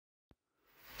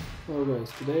Hello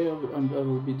guys, today I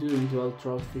will be doing wild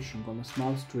trout fishing on a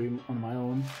small stream on my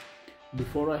own.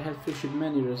 Before I had fished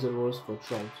many reservoirs for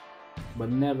trout, but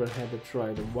never had a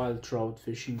try the wild trout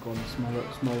fishing on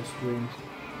small streams.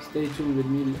 Stay tuned with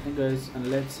me guys and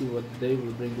let's see what the day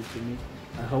will bring it to me,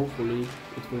 and hopefully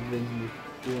it will bring me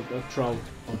a trout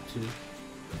or two.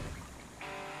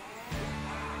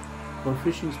 For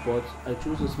fishing spots, I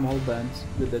choose a small bands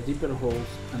with the deeper holes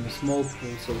and the small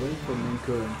pools away from main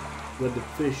current, where the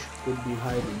fish could be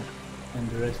hiding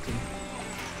and resting.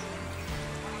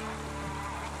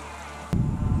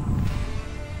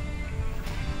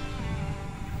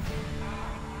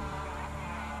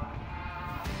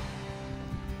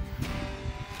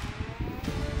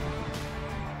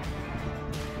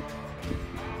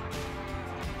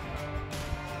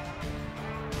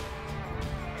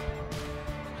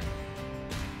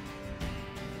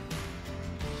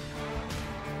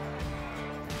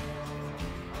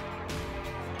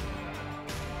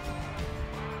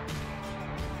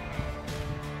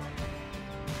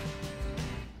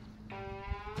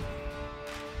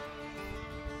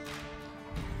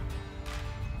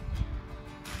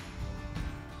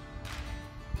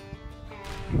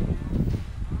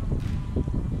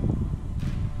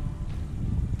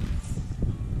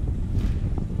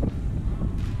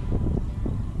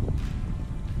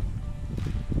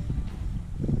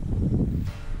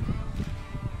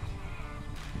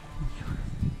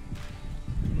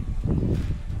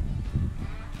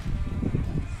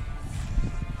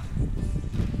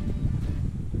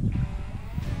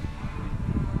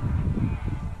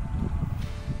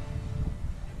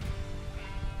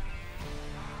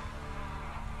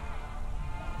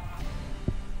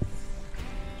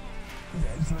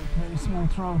 It's like very small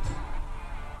trout,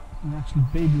 and actually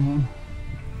baby one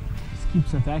just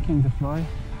keeps attacking the fly.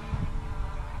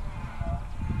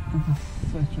 It is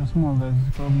such a small that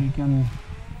it probably can't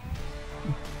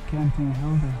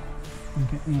inhale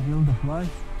the fly,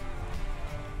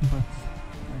 but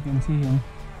I can see him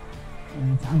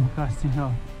every time I'm casting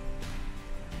out.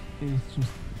 He's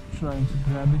just trying to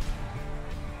grab it.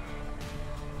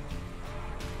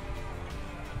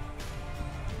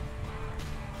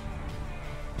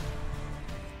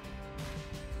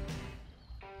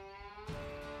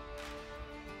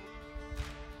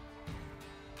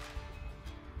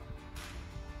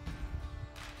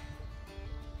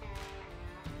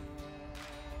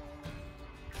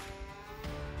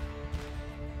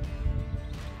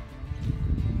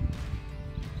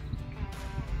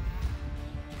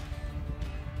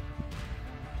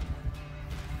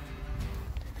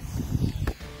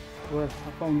 Well,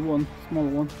 I found one small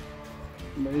one,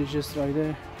 but it's just right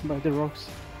there by the rocks.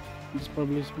 He's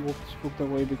probably spooked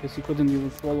away because he couldn't even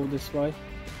swallow this fly.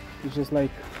 It's just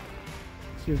like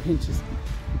a few inches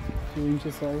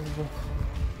size,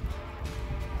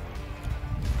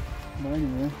 but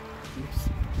anyway,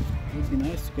 it would be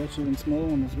nice to catch even small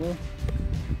one as well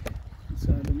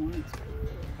inside the mine.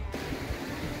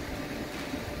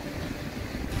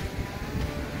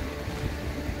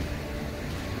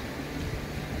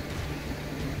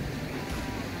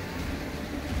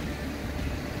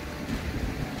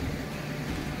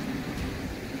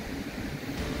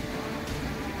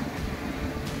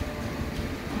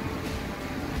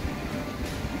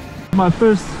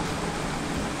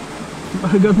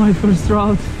 I got my first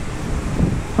trout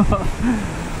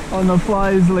on a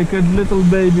fly. It's like a little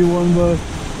baby one, but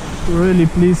really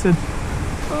pleased.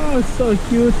 Oh, it's so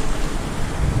cute.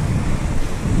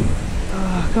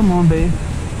 Come on, babe.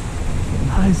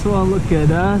 Nice one, look at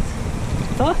that.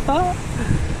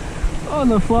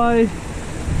 On a fly.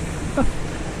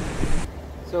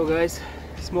 So guys,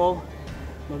 small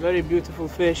but very beautiful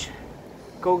fish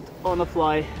caught on a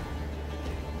fly.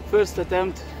 First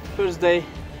attempt, first day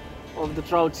of the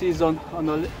trout season on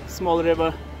a small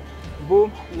river.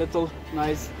 Boom, little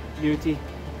nice beauty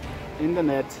in the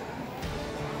net.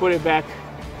 Put it back.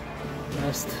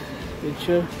 Last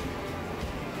picture.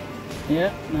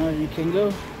 Yeah, now you can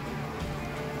go.